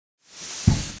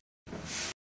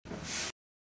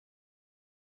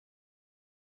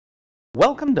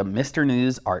Welcome to Mr.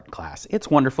 News Art Class. It's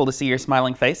wonderful to see your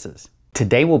smiling faces.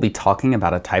 Today we'll be talking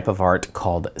about a type of art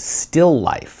called still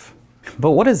life.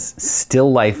 But what does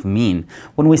still life mean?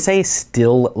 When we say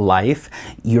still life,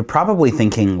 you're probably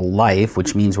thinking life,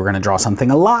 which means we're going to draw something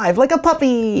alive, like a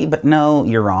puppy. But no,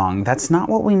 you're wrong. That's not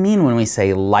what we mean when we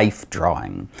say life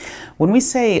drawing. When we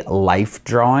say life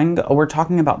drawing, we're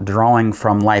talking about drawing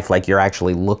from life, like you're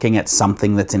actually looking at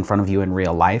something that's in front of you in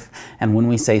real life. And when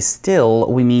we say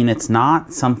still, we mean it's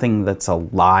not something that's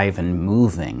alive and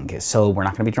moving. So we're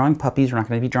not going to be drawing puppies, we're not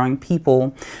going to be drawing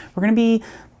people, we're going to be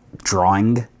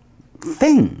drawing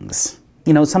things.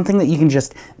 You know, something that you can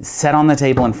just set on the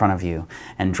table in front of you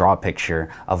and draw a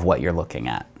picture of what you're looking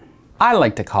at. I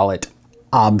like to call it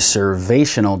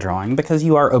observational drawing because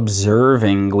you are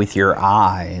observing with your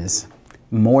eyes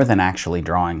more than actually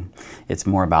drawing. It's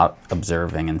more about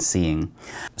observing and seeing.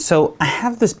 So I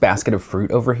have this basket of fruit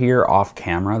over here off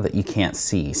camera that you can't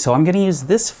see. So I'm going to use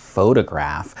this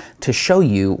photograph to show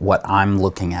you what I'm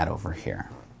looking at over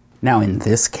here. Now in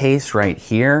this case right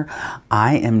here,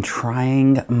 I am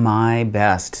trying my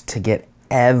best to get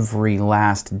every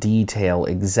last detail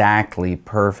exactly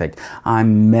perfect.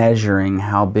 I'm measuring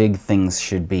how big things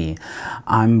should be.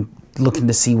 I'm looking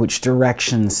to see which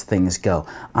directions things go.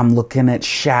 I'm looking at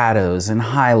shadows and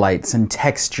highlights and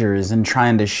textures and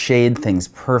trying to shade things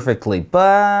perfectly,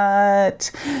 but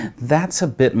that's a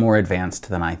bit more advanced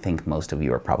than I think most of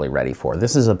you are probably ready for.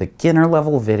 This is a beginner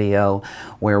level video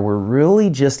where we're really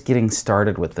just getting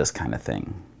started with this kind of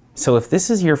thing. So if this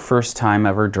is your first time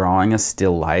ever drawing a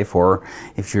still life, or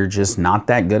if you're just not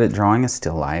that good at drawing a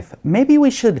still life, maybe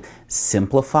we should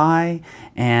simplify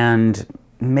and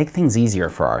make things easier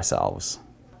for ourselves.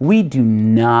 We do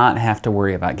not have to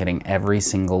worry about getting every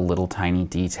single little tiny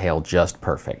detail just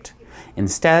perfect.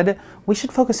 Instead, we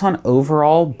should focus on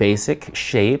overall basic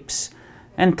shapes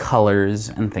and colors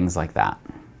and things like that.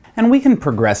 And we can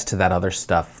progress to that other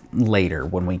stuff later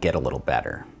when we get a little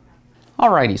better.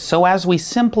 Alrighty, so as we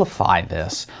simplify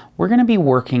this, we're going to be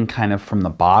working kind of from the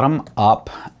bottom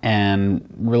up and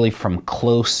really from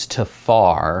close to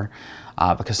far,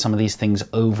 because some of these things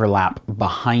overlap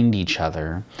behind each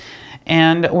other.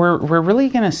 And we're really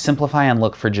going to simplify and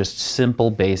look for just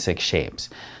simple basic shapes.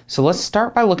 So let's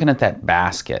start by looking at that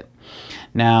basket.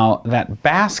 Now that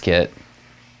basket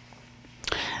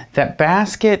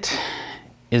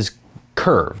is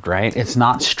curved, right? It's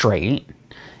not straight,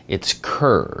 it's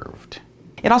curved.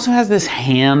 It also has this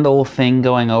handle thing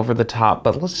going over the top,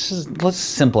 but let's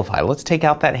simplify. Let's take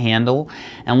out that handle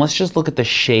and let's just look at the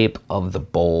shape of the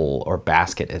bowl or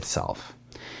basket itself.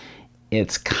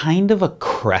 It's kind of a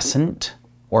crescent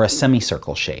or a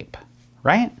semicircle shape,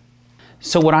 right?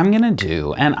 So what I'm gonna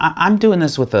do, and I'm doing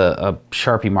this with a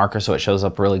Sharpie marker so it shows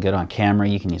up really good on camera.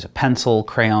 You can use a pencil,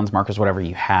 crayons, markers, whatever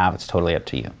you have. It's totally up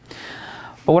to you.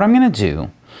 But what I'm gonna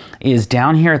do is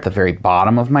down here at the very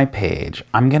bottom of my page,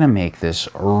 I'm gonna make this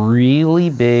really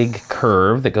big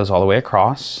curve that goes all the way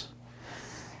across.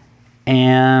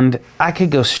 And I could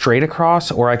go straight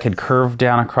across, or I could curve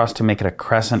down across to make it a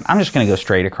crescent. I'm just gonna go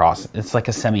straight across. It's like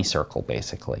a semicircle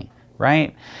basically,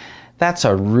 right? That's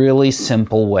a really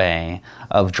simple way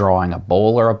of drawing a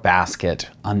bowl or a basket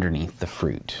underneath the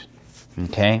fruit,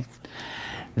 okay?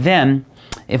 Then,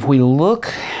 if we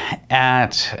look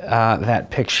at that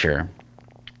picture,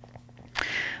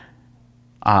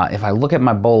 if I look at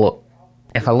my bowl,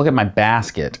 if I look at my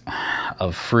basket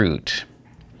of fruit,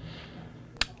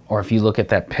 or if you look at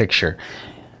that picture,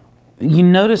 you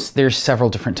notice there's several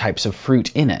different types of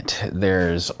fruit in it.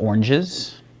 There's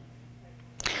oranges,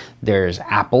 there's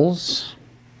apples,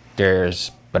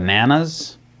 there's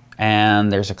bananas,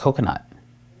 and there's a coconut.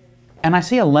 And I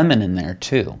see a lemon in there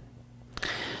too.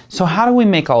 So how do we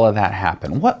make all of that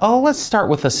happen? Let's start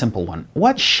with a simple one.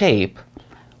 What shape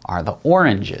are the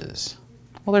oranges?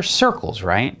 Well, they're circles,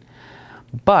 right?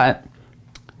 But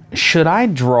should I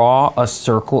draw a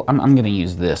circle? I'm going to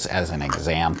use this as an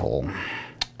example.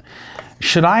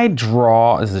 Should I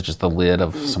draw, this is just the lid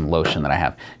of some lotion that I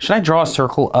have. Should I draw a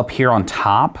circle up here on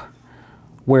top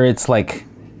where it's like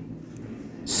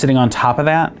sitting on top of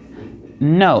that?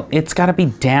 No, it's got to be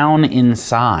down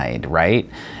inside, right?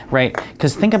 Right?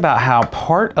 Because think about how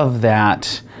part of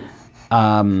that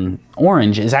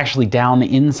orange is actually down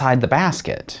inside the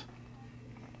basket.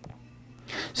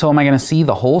 So am I going to see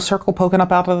the whole circle poking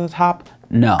up out of the top?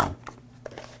 No.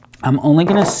 I'm only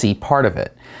going to see part of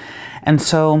it. And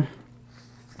so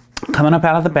coming up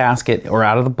out of the basket or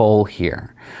out of the bowl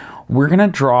here, we're going to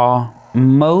draw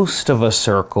most of a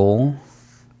circle,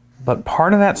 but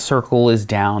part of that circle is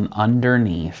down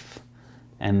underneath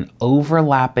and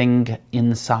overlapping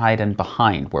inside and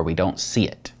behind where we don't see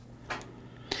it.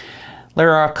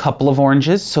 There are a couple of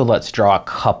oranges, so let's draw a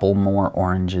couple more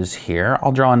oranges here.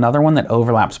 I'll draw another one that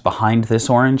overlaps behind this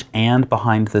orange and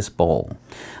behind this bowl.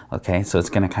 Okay, so it's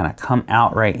gonna kind of come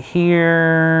out right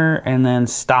here and then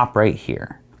stop right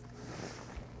here.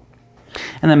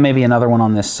 And then maybe another one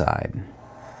on this side.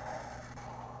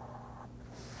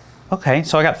 Okay,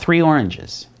 so I got 3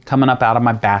 oranges coming up out of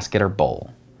my basket or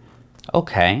bowl.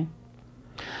 Okay.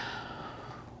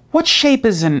 What shape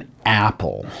is an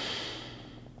apple?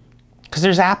 Because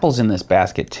there's apples in this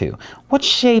basket too. What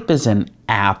shape is an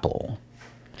apple?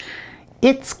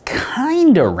 It's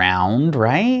kind of round,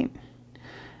 right?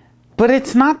 But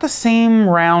it's not the same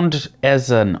round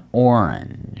as an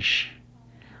orange.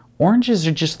 Oranges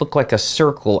just look like a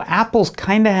circle. Apples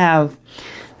kind of have,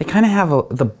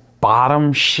 the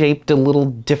bottom shaped a little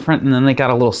different, and then they got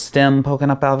a little stem poking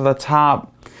up out of the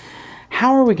top.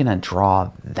 How are we gonna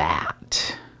draw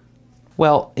that?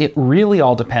 Well, it really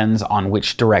all depends on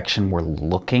which direction we're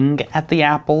looking at the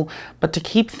apple, but to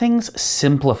keep things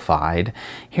simplified,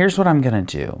 here's what I'm gonna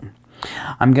do.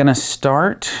 I'm gonna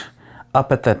start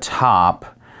up at the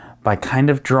top by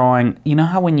kind of drawing, you know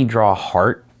how when you draw a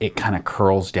heart, it kind of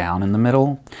curls down in the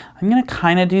middle? I'm gonna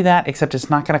kind of do that, except it's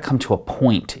not gonna come to a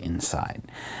point inside.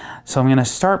 So I'm gonna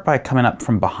start by coming up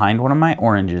from behind one of my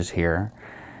oranges here,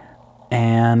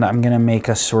 and I'm gonna make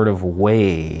a sort of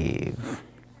wave.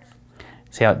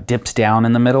 See how it dips down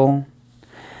in the middle?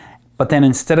 But then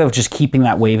instead of just keeping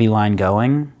that wavy line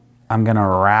going, I'm gonna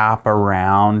wrap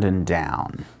around and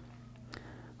down.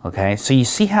 Okay, so you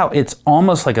see how it's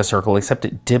almost like a circle, except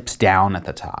it dips down at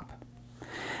the top.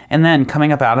 And then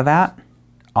coming up out of that,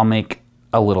 I'll make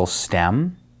a little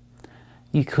stem.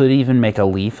 You could even make a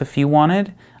leaf if you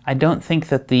wanted. I don't think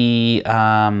that the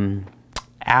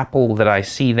apple that I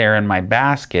see there in my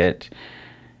basket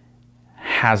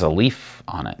has a leaf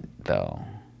on it though.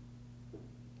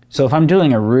 So if I'm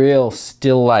doing a real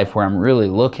still life where I'm really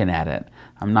looking at it,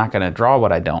 I'm not gonna draw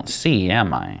what I don't see,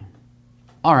 am I?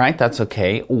 All right, that's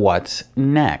okay. What's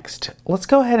next? Let's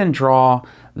go ahead and draw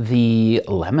the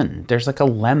lemon. There's like a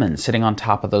lemon sitting on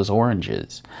top of those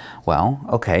oranges. Well,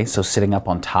 okay, so sitting up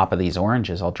on top of these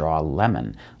oranges, I'll draw a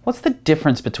lemon. What's the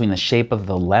difference between the shape of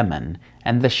the lemon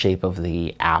and the shape of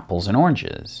the apples and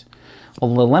oranges?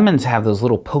 Well, the lemons have those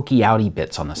little pokey outy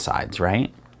bits on the sides,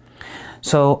 right?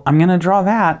 So I'm gonna draw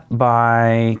that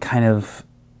by kind of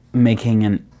making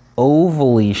an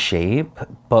ovally shape,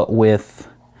 but with,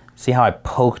 see how I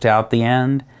poked out the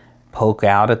end, poke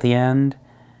out at the end,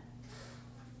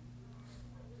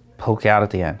 poke out at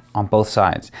the end on both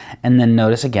sides. And then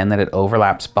notice again that it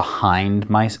overlaps behind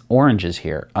my oranges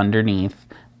here, underneath,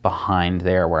 behind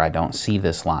there where I don't see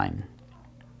this line.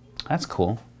 That's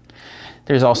cool.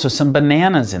 There's also some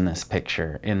bananas in this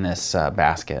picture, in this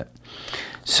basket.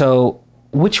 So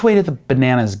which way do the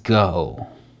bananas go?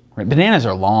 Right? Bananas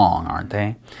are long, aren't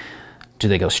they? Do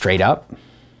they go straight up?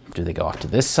 Do they go off to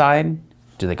this side?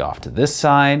 Do they go off to this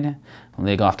side? Well,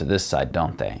 they go off to this side,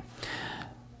 don't they?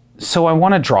 So I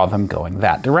want to draw them going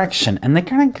that direction, and they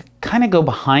kind of go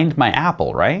behind my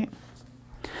apple, right?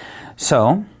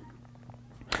 So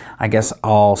I guess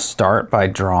I'll start by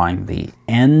drawing the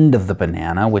end of the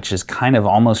banana, which is kind of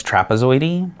almost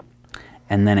trapezoidy,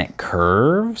 and then it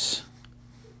curves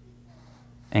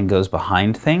and goes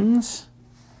behind things.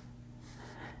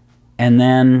 And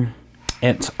then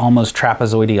it's almost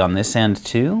trapezoidy on this end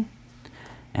too,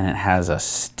 and it has a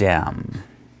stem.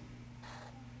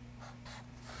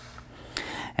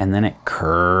 And then it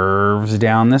curves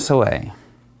down this way,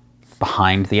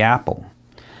 behind the apple.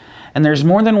 And there's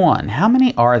more than one. How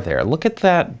many are there? Look at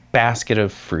that basket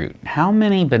of fruit. How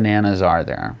many bananas are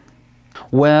there?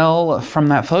 Well, from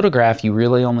that photograph, you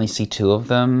really only see 2 of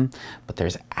them, but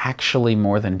there's actually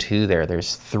more than 2 there.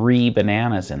 There's 3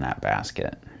 bananas in that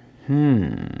basket.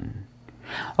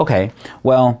 Okay,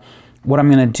 well, what I'm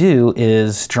gonna do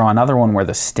is draw another one where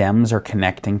the stems are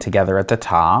connecting together at the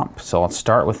top. So I'll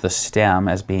start with the stem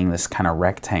as being this kind of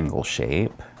rectangle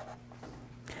shape.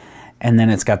 And then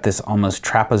it's got this almost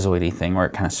trapezoidy thing where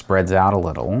it kind of spreads out a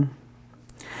little.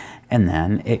 And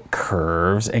then it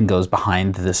curves and goes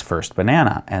behind this first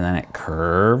banana. And then it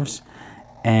curves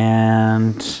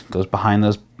and goes behind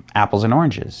those apples and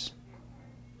oranges.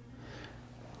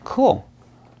 Cool.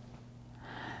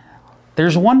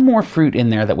 There's one more fruit in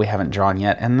there that we haven't drawn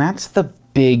yet, and that's the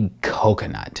big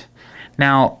coconut.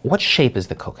 Now, what shape is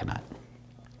the coconut?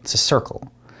 It's a circle.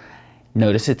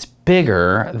 Notice it's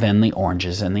bigger than the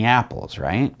oranges and the apples,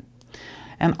 right?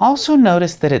 And also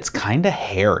notice that it's kind of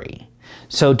hairy.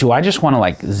 So do I just want to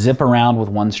like zip around with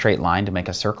one straight line to make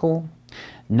a circle?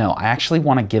 No, I actually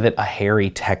want to give it a hairy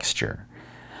texture.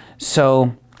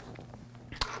 So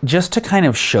just to kind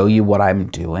of show you what I'm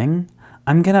doing,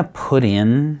 I'm gonna put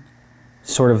in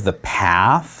sort of the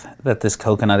path that this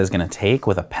coconut is gonna take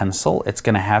with a pencil. It's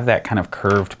gonna have that kind of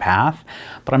curved path,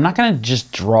 but I'm not gonna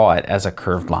just draw it as a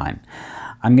curved line.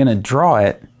 I'm gonna draw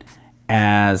it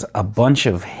as a bunch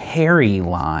of hairy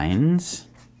lines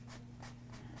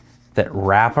that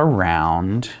wrap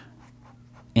around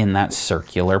in that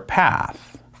circular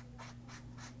path.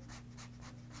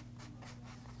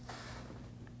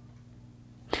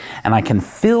 And I can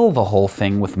fill the whole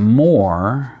thing with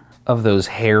more of those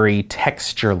hairy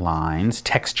texture lines.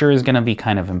 Texture is going to be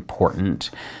kind of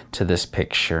important to this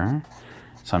picture.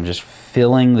 So I'm just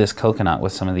filling this coconut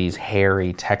with some of these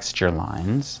hairy texture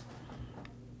lines.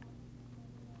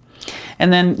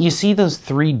 And then you see those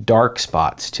 3 dark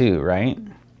spots too, right?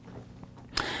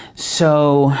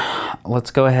 So let's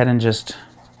go ahead and just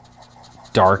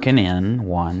darken in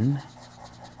 1,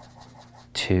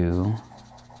 2,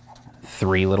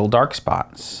 3 little dark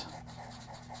spots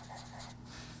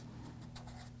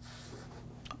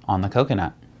on the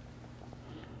coconut.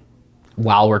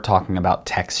 While we're talking about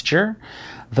texture,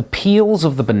 the peels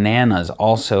of the bananas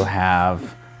also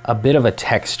have a bit of a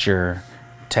texture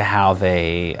to how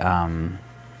they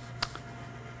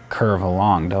curve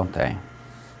along, don't they?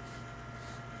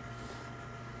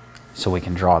 So we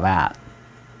can draw that.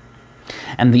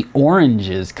 And the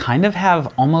oranges kind of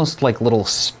have almost like little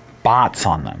spots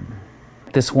on them.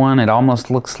 This one, it almost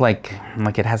looks like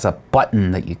it has a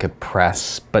button that you could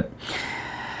press, but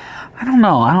I don't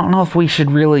know. I don't know if we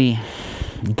should really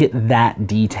get that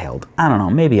detailed. I don't know,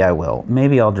 maybe I will.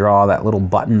 Maybe I'll draw that little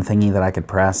button thingy that I could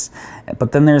press.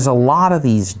 But then there's a lot of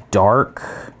these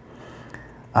dark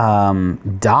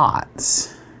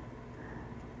dots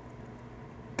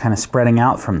kind of spreading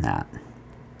out from that.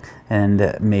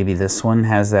 And maybe this one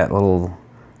has that little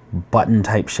button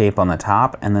type shape on the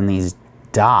top, and then these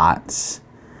dots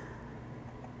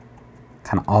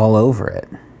kind of all over it.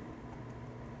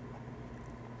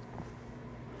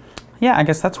 Yeah, I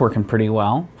guess that's working pretty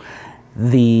well.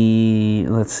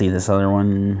 Let's see, this other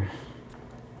one.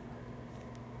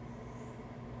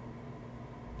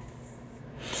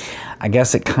 I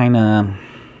guess it kind of,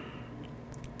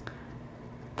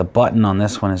 the button on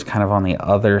this one is kind of on the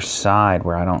other side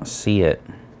where I don't see it.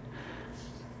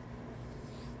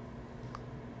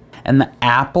 And the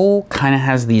apple kind of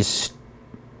has these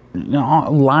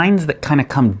lines that kind of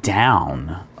come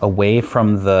down away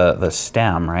from the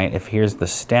stem, right? If here's the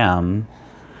stem,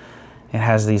 it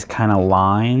has these kind of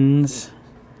lines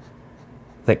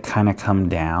that kind of come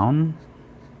down.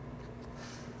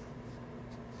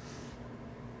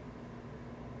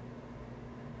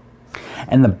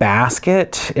 And the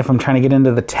basket, if I'm trying to get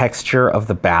into the texture of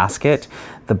the basket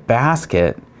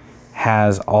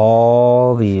has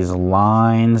all these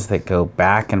lines that go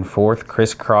back and forth,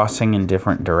 crisscrossing in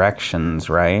different directions,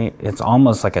 right? It's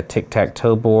almost like a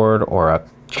tic-tac-toe board or a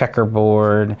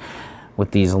checkerboard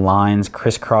with these lines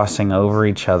crisscrossing over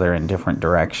each other in different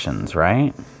directions,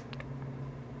 right?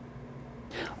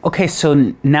 Okay,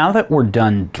 so now that we're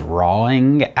done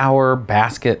drawing our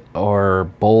basket or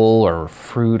bowl or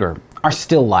fruit or our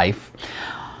still life,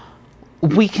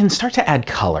 we can start to add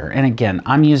color. And again,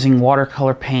 I'm using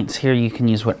watercolor paints here. You can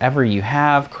use whatever you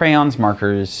have, crayons,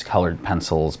 markers, colored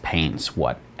pencils, paints,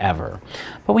 whatever.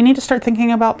 But we need to start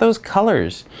thinking about those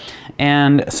colors.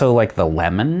 And so like the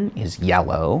lemon is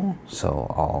yellow, so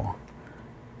I'll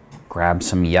grab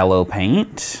some yellow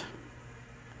paint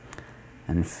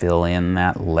and fill in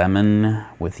that lemon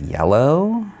with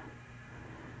yellow.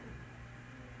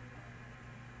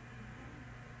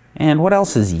 And what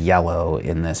else is yellow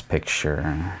in this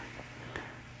picture?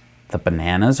 The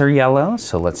bananas are yellow,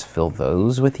 so let's fill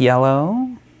those with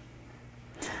yellow.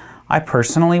 I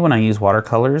personally, when I use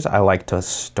watercolors, I like to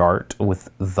start with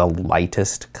the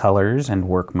lightest colors and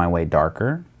work my way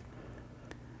darker.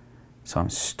 So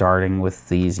I'm starting with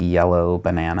these yellow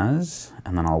bananas,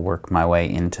 and then I'll work my way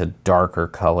into darker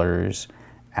colors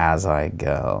as I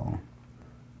go.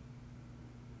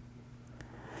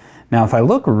 Now, if I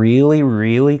look really,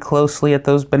 really closely at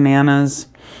those bananas,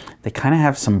 they kind of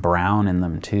have some brown in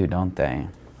them too, don't they?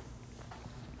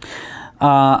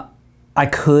 I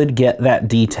could get that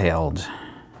detailed.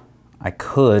 I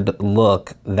could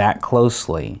look that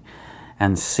closely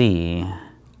and see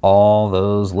all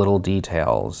those little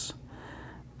details.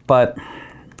 But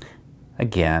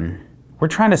again, we're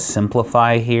trying to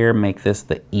simplify here, make this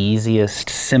the easiest,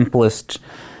 simplest.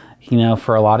 You know,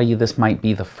 for a lot of you, this might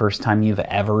be the first time you've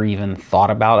ever even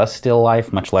thought about a still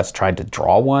life, much less tried to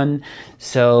draw one.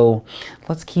 So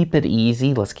let's keep it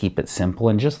easy, let's keep it simple,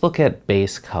 and just look at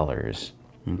base colors,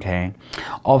 okay?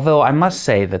 Although I must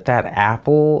say that that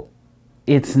apple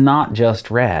it's not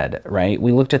just red, right?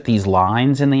 We looked at these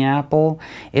lines in the apple.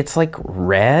 It's like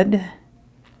red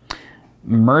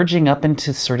merging up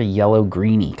into sort of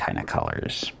yellow-greeny kind of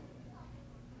colors.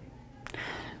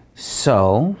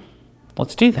 So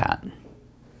let's do that.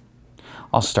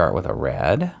 I'll start with a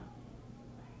red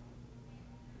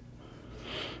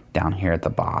down here at the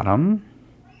bottom.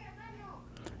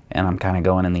 And I'm kind of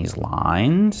going in these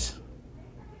lines.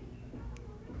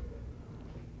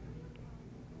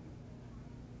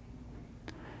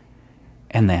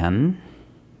 And then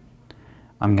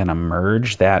I'm gonna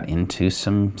merge that into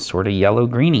some sort of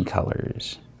yellow-greeny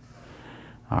colors.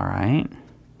 All right,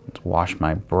 let's wash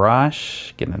my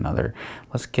brush, get another,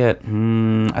 let's get, I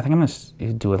think I'm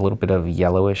gonna do a little bit of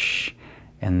yellowish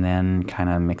and then kind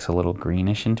of mix a little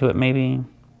greenish into it maybe.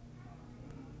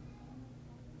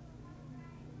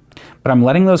 But I'm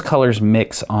letting those colors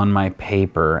mix on my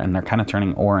paper and they're kind of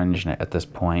turning orange at this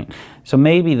point. So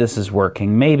maybe this is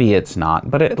working, maybe it's not,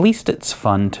 but at least it's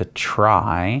fun to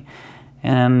try.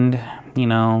 And, you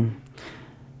know,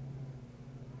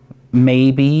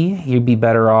 maybe you'd be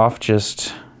better off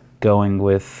just going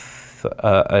with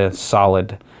a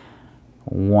solid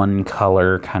one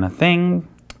color kind of thing.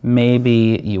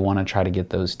 Maybe you want to try to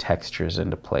get those textures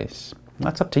into place.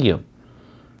 That's up to you.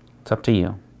 It's up to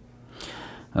you.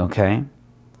 Okay,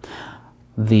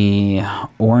 the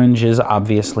oranges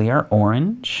obviously are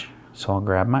orange, so I'll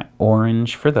grab my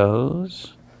orange for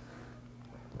those.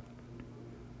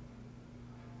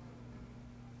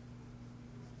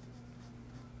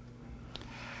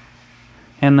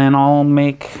 And then I'll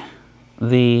make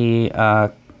the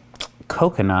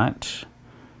coconut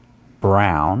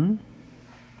brown.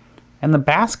 And the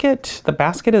basket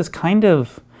is kind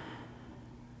of,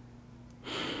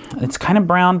 it's kind of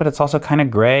brown, but it's also kind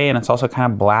of gray, and it's also kind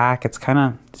of black. It's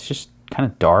just kind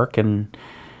of dark in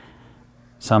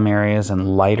some areas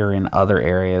and lighter in other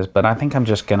areas. But I think I'm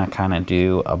just gonna kind of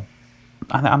do a,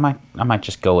 I might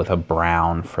just go with a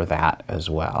brown for that as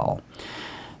well.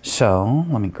 So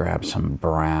let me grab some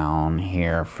brown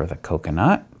here for the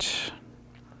coconut.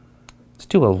 Let's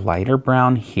do a lighter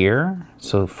brown here.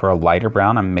 So for a lighter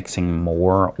brown, I'm mixing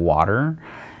more water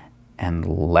and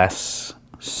less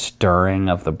stirring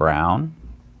of the brown.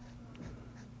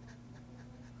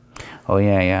 Oh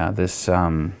yeah, this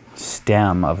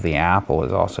stem of the apple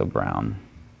is also brown.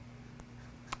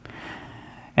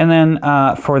 And then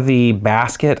for the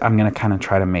basket, I'm gonna kind of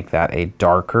try to make that a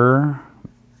darker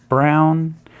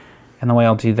brown. And the way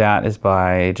I'll do that is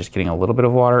by just getting a little bit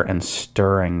of water and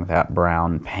stirring that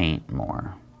brown paint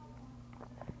more.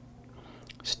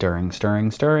 Stirring,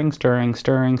 stirring, stirring, stirring,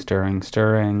 stirring, stirring,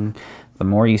 stirring. The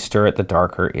more you stir it, the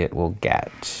darker it will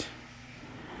get.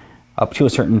 Up to a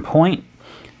certain point,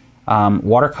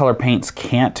 watercolor paints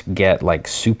can't get like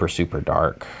super, super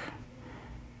dark.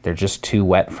 They're just too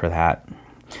wet for that.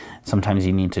 Sometimes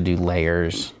you need to do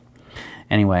layers.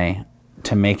 Anyway,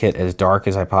 to make it as dark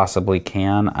as I possibly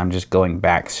can, I'm just going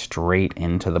back straight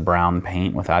into the brown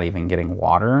paint without even getting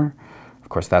water. Of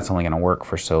course, that's only gonna work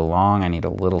for so long. I need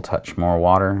a little touch more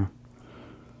water.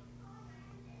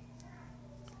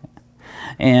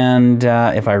 And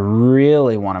if I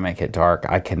really want to make it dark,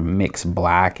 I can mix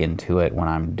black into it when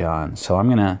I'm done. So I'm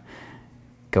gonna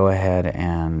go ahead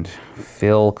and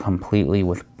fill completely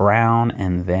with brown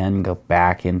and then go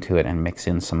back into it and mix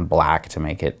in some black to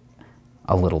make it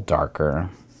a little darker.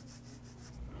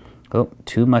 Oh,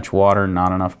 too much water,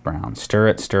 not enough brown. Stir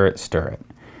it, stir it, stir it.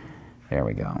 There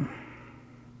we go.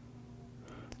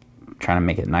 Trying to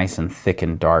make it nice and thick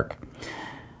and dark.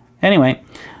 Anyway,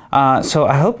 so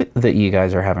I hope that you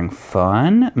guys are having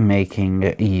fun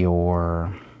making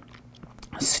your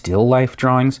still life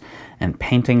drawings and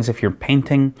paintings if you're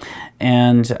painting.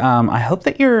 And I hope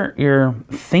that you're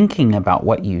thinking about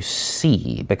what you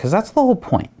see, because that's the whole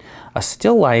point. A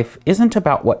still life isn't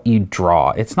about what you draw.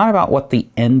 It's not about what the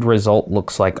end result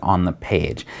looks like on the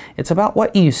page. It's about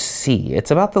what you see. It's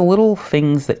about the little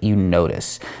things that you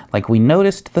notice. Like we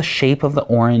noticed the shape of the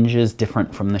orange is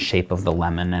different from the shape of the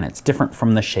lemon, and it's different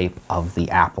from the shape of the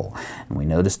apple. And we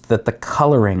noticed that the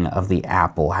coloring of the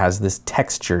apple has this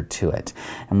texture to it.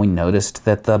 And we noticed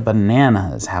that the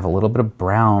bananas have a little bit of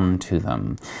brown to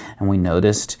them. And we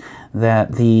noticed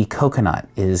that the coconut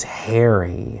is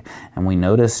hairy, and we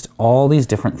noticed all these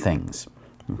different things,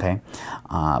 okay?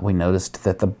 We noticed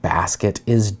that the basket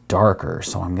is darker,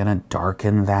 so I'm gonna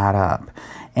darken that up.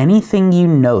 Anything you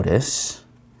notice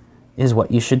is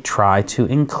what you should try to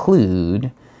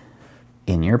include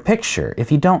in your picture.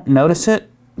 If you don't notice it,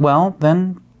 well,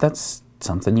 then that's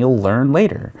something you'll learn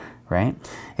later, right?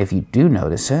 If you do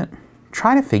notice it,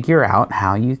 try to figure out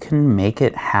how you can make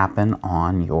it happen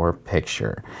on your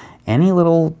picture. Any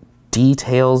little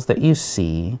details that you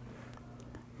see,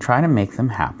 try to make them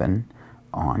happen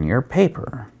on your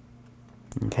paper.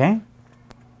 Okay?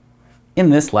 In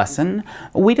this lesson,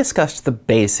 we discussed the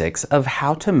basics of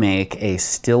how to make a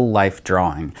still life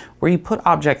drawing, where you put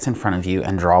objects in front of you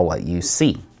and draw what you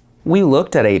see. We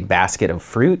looked at a basket of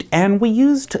fruit, and we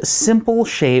used simple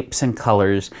shapes and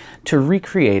colors to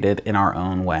recreate it in our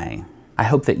own way. I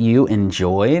hope that you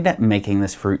enjoyed making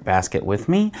this fruit basket with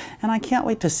me, and I can't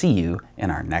wait to see you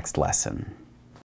in our next lesson.